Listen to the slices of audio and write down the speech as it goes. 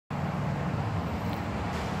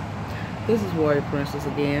This is Warrior Princess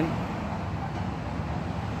again.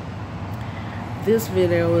 This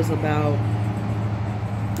video is about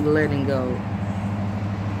letting go.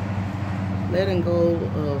 Letting go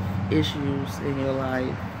of issues in your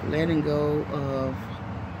life. Letting go of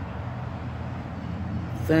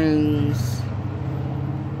things,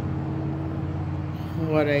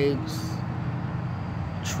 heartaches,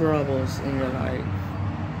 troubles in your life.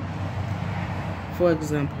 For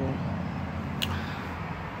example,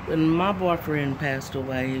 when my boyfriend passed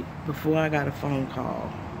away, before I got a phone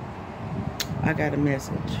call, I got a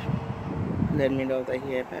message letting me know that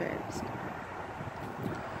he had passed.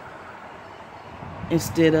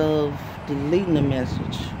 Instead of deleting the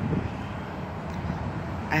message,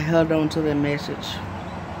 I held on to the message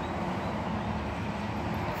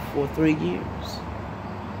for 3 years.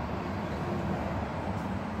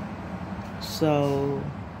 So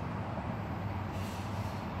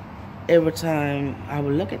every time I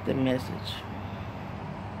would look at the message,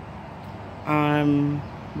 I'm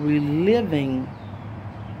reliving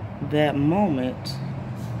that moment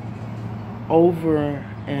over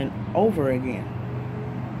and over again.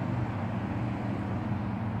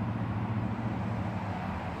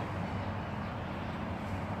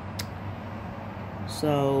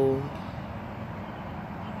 So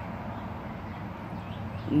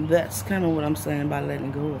that's kind of what I'm saying by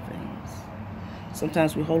letting go of things.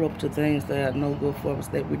 Sometimes we hold up to things that are no good for us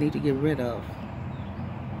that we need to get rid of.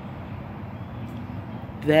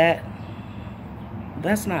 That's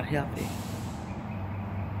not healthy.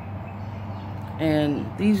 And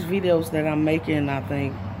these videos that I'm making, I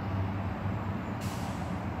think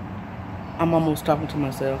I'm almost talking to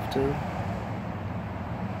myself too.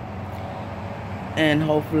 And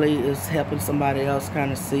hopefully it's helping somebody else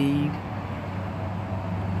kind of see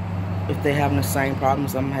if they're having the same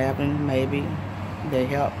problems I'm having. Maybe they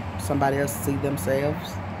help somebody else see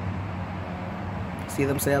themselves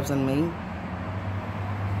in me.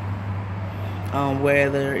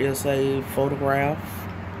 Whether it's a photograph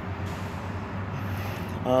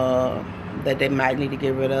that they might need to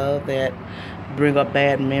get rid of that bring up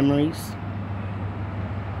bad memories.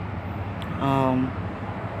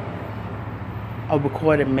 A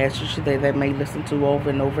recorded message that they may listen to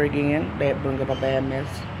over and over again that bring up a bad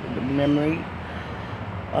memory.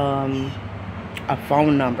 A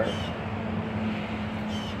phone number.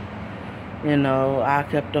 You know, I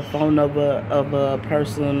kept a phone number of a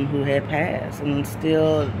person who had passed and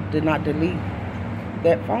still did not delete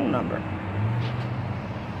that phone number.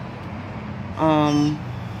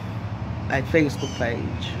 Like Facebook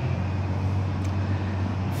page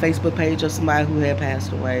of somebody who had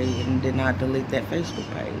passed away and did not delete that Facebook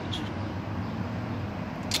page.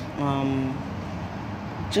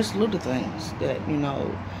 Just little things that, you know,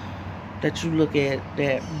 that you look at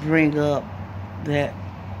that bring up that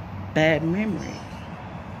bad memory,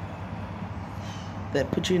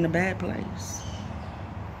 that put you in a bad place.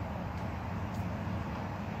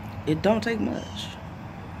 It don't take much.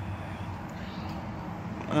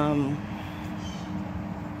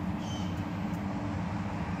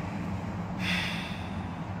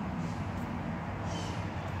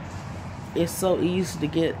 It's so easy to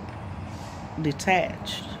get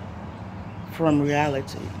detached from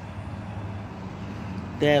reality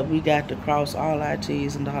that we got to cross all our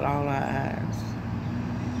T's and dot all our I's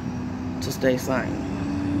to stay sane.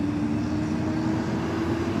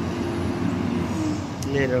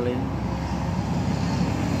 Literally.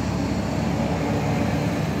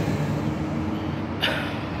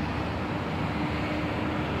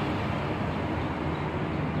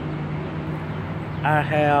 I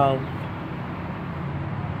have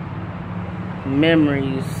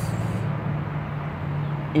memories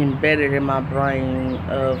embedded in my brain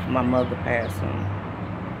of my mother passing.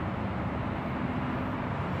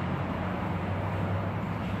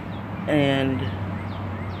 And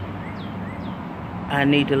I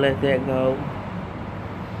need to let that go.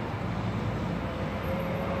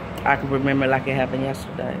 I can remember like it happened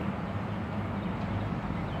yesterday.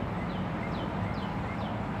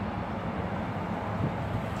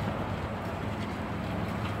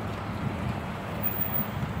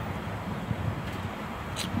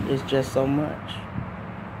 It's just so much.